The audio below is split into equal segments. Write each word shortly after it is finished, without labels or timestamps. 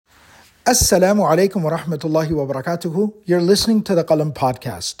Assalamu alaikum wa rahmatullahi wa barakatuhu. You're listening to the Qalam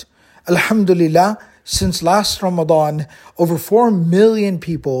podcast. Alhamdulillah, since last Ramadan, over 4 million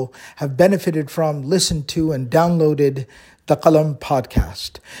people have benefited from, listened to, and downloaded the Qalam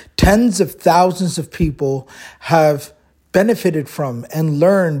podcast. Tens of thousands of people have benefited from and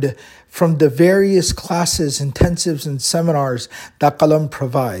learned from the various classes, intensives, and seminars that Qalam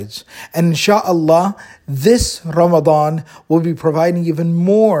provides. And inshaAllah, this Ramadan will be providing even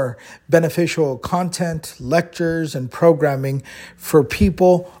more beneficial content, lectures, and programming for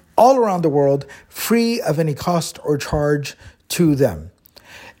people all around the world, free of any cost or charge to them.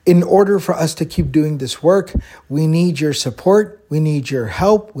 In order for us to keep doing this work, we need your support, we need your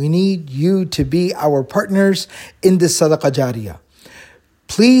help, we need you to be our partners in this Sadaqah Jariyah.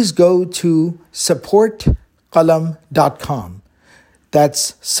 Please go to supportqalam.com.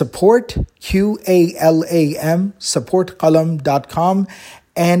 That's support, Qalam, supportqalam.com,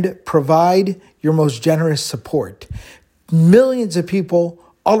 and provide your most generous support. Millions of people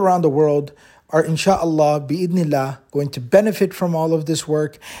all around the world are insha'Allah, bi'idnillah, going to benefit from all of this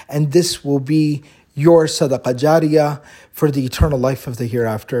work, and this will be your sadaqah jariyah for the eternal life of the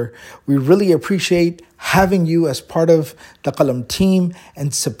hereafter. We really appreciate having you as part of the Qalam team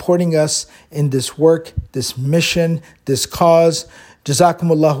and supporting us in this work, this mission, this cause.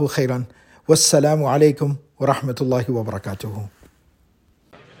 Jazakumullahu khairan. Wassalamu alaikum wa rahmatullahi wa barakatuhu.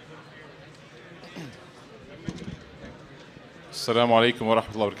 Assalamu alaikum wa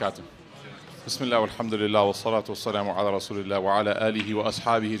rahmatullahi wa barakatuh. Bismillah walhamdulillah wa salatu wa salamu ala rasulillah wa ala alihi wa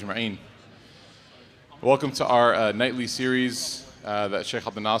ashabihi ajma'een. Welcome to our nightly series that Shaykh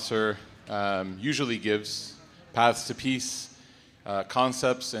Abdul Nasser usually gives, Paths to Peace,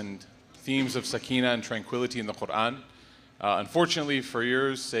 concepts and themes of sakina and tranquility in the Quran. Unfortunately, for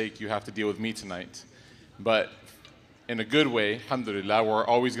your sake, you have to deal with me tonight. But in a good way, alhamdulillah, we're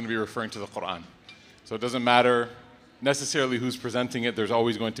always going to be referring to the Quran. So it doesn't matter necessarily who's presenting it, there's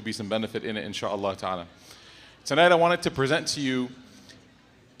always going to be some benefit in it, inshaAllah ta'ala. Tonight I wanted to present to you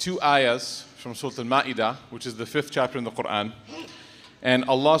 2 ayahs from Surah Al-Ma'idah, which is the 5th chapter in the Quran. And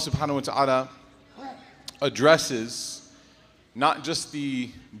Allah subhanahu wa ta'ala addresses not just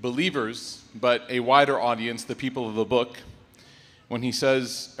the believers, but a wider audience, the people of the book, when He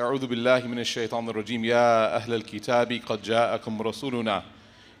says, أعوذ بالله من الشيطان الرجيم يا أهل الكتاب قد جاءكم رسولنا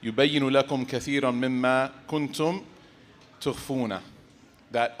يبين لكم كثيرا مما كنتم تخفون.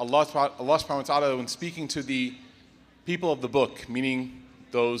 That Allah subhanahu wa ta'ala, when speaking to the people of the book, meaning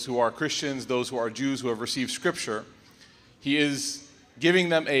those who are Christians, those who are Jews who have received scripture, He is giving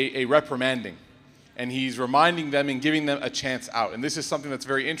them a reprimanding. And He's reminding them and giving them a chance out. And this is something that's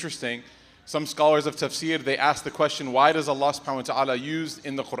very interesting. Some scholars of tafsir, they ask the question, why does Allah subhanahu wa ta'ala use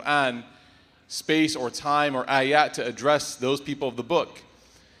in the Quran space or time or ayat to address those people of the book?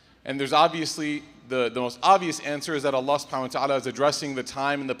 And there's obviously, the most obvious answer is that Allah subhanahu wa ta'ala is addressing the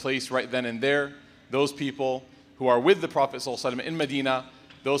time and the place right then and there. Those people who are with the Prophet ﷺ in Medina,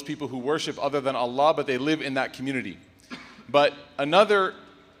 those people who worship other than Allah, but they live in that community. But another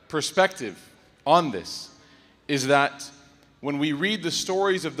perspective on this is that when we read the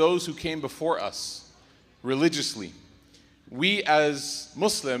stories of those who came before us religiously, we as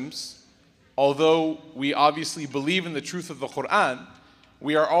Muslims, although we obviously believe in the truth of the Quran,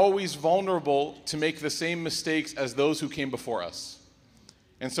 we are always vulnerable to make the same mistakes as those who came before us.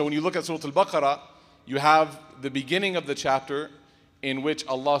 And so when you look at Surah Al-Baqarah, you have the beginning of the chapter in which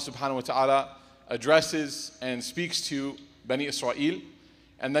Allah subhanahu wa ta'ala addresses and speaks to Bani Israel.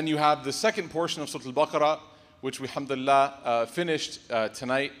 And then you have the second portion of Surah Al-Baqarah, which we alhamdulillah finished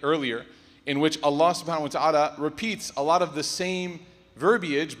tonight earlier, in which Allah subhanahu wa ta'ala repeats a lot of the same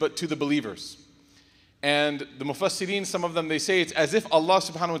verbiage but to the believers. And the Mufassirin, some of them, they say it's as if Allah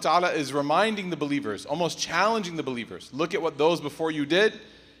subhanahu wa ta'ala is reminding the believers, almost challenging the believers. Look at what those before you did,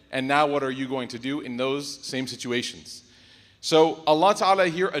 and now what are you going to do in those same situations? So Allah ta'ala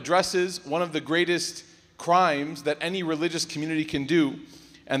here addresses one of the greatest crimes that any religious community can do,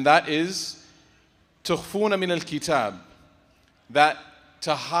 and that is tukhfuna min al-kitab, that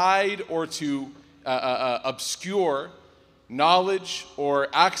to hide or to obscure knowledge or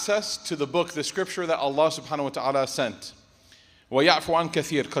access to the book, the scripture that Allah subhanahu wa ta'ala sent. وَيَعْفُ عَنْ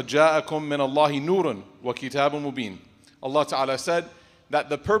كَثِيرٍ قَدْ جَاءَكُم مِّنَ اللَّهِ نُورٌ وَكِتَابٌ مُبِينٌ. Allah ta'ala said that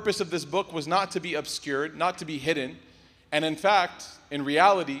the purpose of this book was not to be obscured, not to be hidden. And in fact, in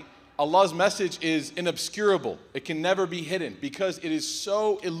reality, Allah's message is inobscurable. It can never be hidden because it is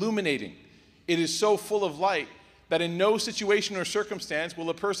so illuminating. It is so full of light that in no situation or circumstance will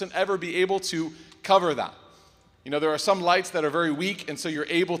a person ever be able to cover that. You know, there are some lights that are very weak, and so you're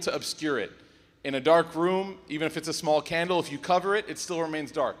able to obscure it. In a dark room, even if it's a small candle, if you cover it, it still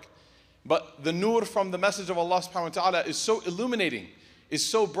remains dark. But the nur from the message of Allah subhanahu wa ta'ala is so illuminating, is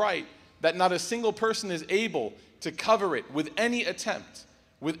so bright, that not a single person is able to cover it with any attempt,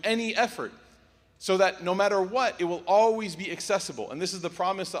 with any effort, so that no matter what, it will always be accessible. And this is the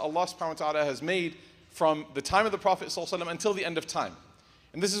promise that Allah subhanahu wa ta'ala has made from the time of the Prophet ﷺ until the end of time.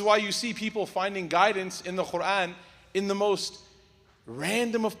 And this is why you see people finding guidance in the Quran in the most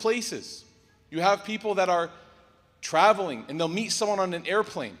random of places. You have people that are traveling and they'll meet someone on an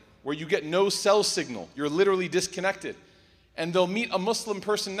airplane where you get no cell signal. You're literally disconnected. And they'll meet a Muslim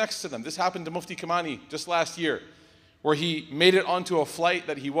person next to them. This happened to Mufti Kamani just last year, where he made it onto a flight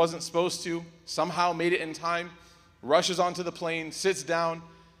that he wasn't supposed to, somehow made it in time, rushes onto the plane, sits down,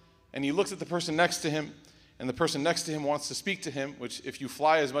 and he looks at the person next to him, and the person next to him wants to speak to him, which if you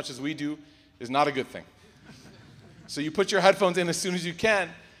fly as much as we do, is not a good thing. So you put your headphones in as soon as you can,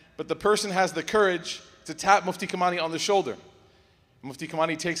 but the person has the courage to tap Mufti Kamani on the shoulder. Mufti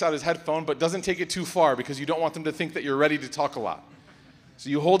Kamani takes out his headphone, but doesn't take it too far because you don't want them to think that you're ready to talk a lot.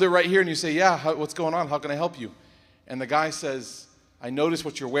 So you hold it right here and you say, yeah, what's going on? How can I help you? And the guy says, I notice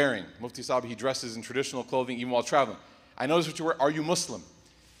what you're wearing. Mufti Sahib, he dresses in traditional clothing even while traveling. I notice what you're wearing. Are you Muslim?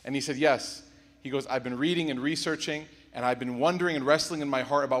 And he said, yes. He goes, I've been reading and researching, and I've been wondering and wrestling in my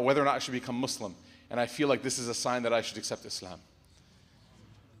heart about whether or not I should become Muslim. And I feel like this is a sign that I should accept Islam.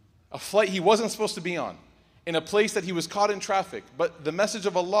 A flight he wasn't supposed to be on, in a place that he was caught in traffic. But the message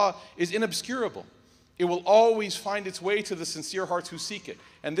of Allah is inobscurable. It will always find its way to the sincere hearts who seek it.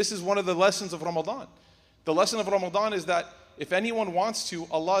 And this is one of the lessons of Ramadan. The lesson of Ramadan is that if anyone wants to,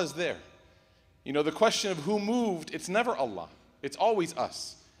 Allah is there. You know, the question of who moved, it's never Allah. It's always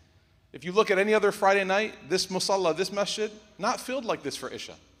us. If you look at any other Friday night, this musalla, this masjid, not filled like this for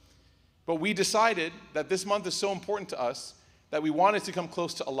Isha. But we decided that this month is so important to us that we wanted to come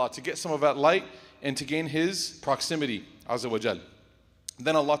close to Allah, to get some of that light and to gain His proximity, Azza wa Jal.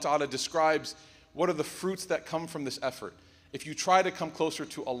 Then Allah Ta'ala describes what are the fruits that come from this effort. If you try to come closer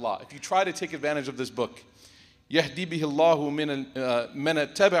to Allah, if you try to take advantage of this book, يَهْدِي بِهِ اللَّهُ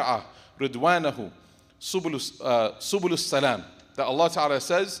مَنَ اتَّبَعَ رِضْوَانَهُ سُبُلُ السَّلَامِ. That Allah Ta'ala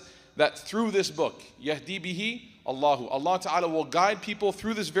says that through this book, يَهْدِي بِهِ Allahu, Allah Ta'ala will guide people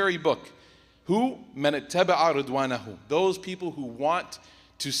through this very book. Who? مَنَ اتَّبَعَ رِضْوَانَهُ. Those people who want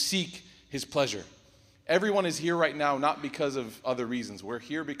to seek His pleasure. Everyone is here right now not because of other reasons. We're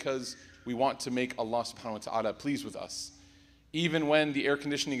here because we want to make Allah subhanahu wa ta'ala pleased with us. Even when the air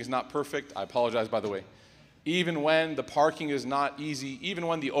conditioning is not perfect, I apologize by the way. Even when the parking is not easy, even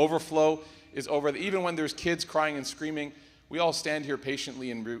when the overflow is over, even when there's kids crying and screaming, we all stand here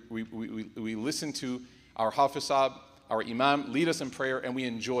patiently and we listen to our Hafiz Sahib, our Imam, lead us in prayer, and we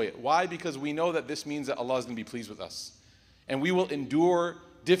enjoy it. Why? Because we know that this means that Allah is going to be pleased with us. And we will endure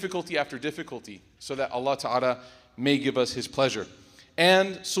difficulty after difficulty so that Allah Ta'ala may give us His pleasure.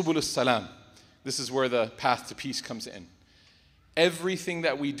 And Subul Salam. This is where the path to peace comes in. Everything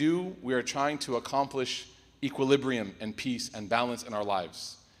that we do, we are trying to accomplish equilibrium and peace and balance in our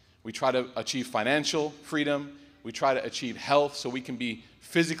lives. We try to achieve financial freedom. We try to achieve health so we can be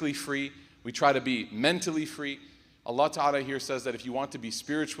physically free. We try to be mentally free. Allah Ta'ala here says that if you want to be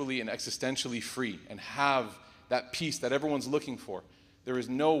spiritually and existentially free and have that peace that everyone's looking for, there is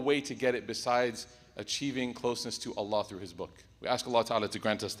no way to get it besides achieving closeness to Allah through His book. We ask Allah Ta'ala to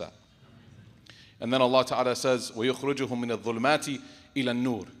grant us that. And then Allah Ta'ala says, وَيُخْرُجُهُم مِّنَ الظُّلُمَاتِ إِلَى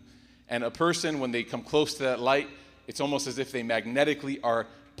النُّورِ. And a person, when they come close to that light, it's almost as if they magnetically are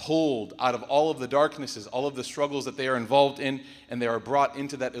pulled out of all of the darknesses, all of the struggles that they are involved in, and they are brought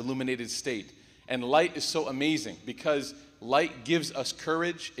into that illuminated state. And light is so amazing because light gives us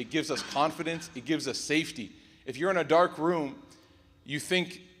courage, it gives us confidence, it gives us safety. If you're in a dark room, you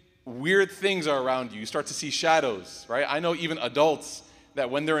think weird things are around you. You start to see shadows, right? I know even adults that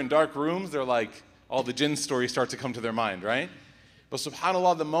when they're in dark rooms, they're like, all the jinn stories start to come to their mind, right? But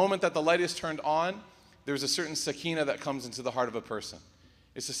subhanAllah, the moment that the light is turned on, there's a certain sakina that comes into the heart of a person.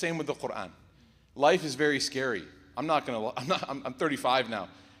 It's the same with the Quran. Life is very scary. I'm 35 now.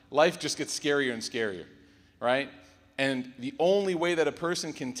 Life just gets scarier and scarier, right? And the only way that a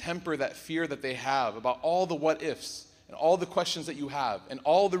person can temper that fear that they have about all the what ifs and all the questions that you have and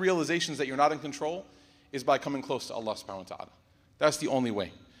all the realizations that you're not in control is by coming close to Allah subhanahu wa ta'ala. That's the only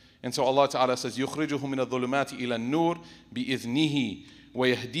way. And so Allah Ta'ala says, يُخْرِجُهُم مِّنَ الظُّلُمَاتِ إِلَى النُّورِ بِإِذْنِهِ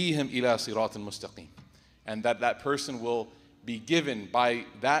وَيَهْدِيهِمْ إِلَى صِرَاطٍ مُسْتَقِيمٍ. And that person will be given by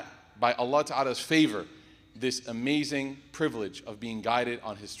Allah Ta'ala's favor this amazing privilege of being guided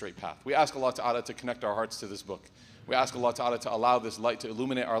on His straight path. We ask Allah Ta'ala to connect our hearts to this book. We ask Allah Ta'ala to allow this light to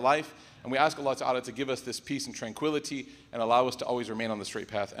illuminate our life. And we ask Allah Ta'ala to give us this peace and tranquility and allow us to always remain on the straight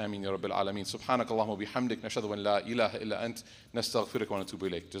path. Ameen ya Rabbil Alameen. Subhanakallahumma bihamdik. Nashhadu an la ilaha illa ant. Nastaghfiruka wa natubu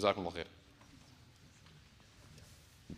ilayk. Jazakumullah khair.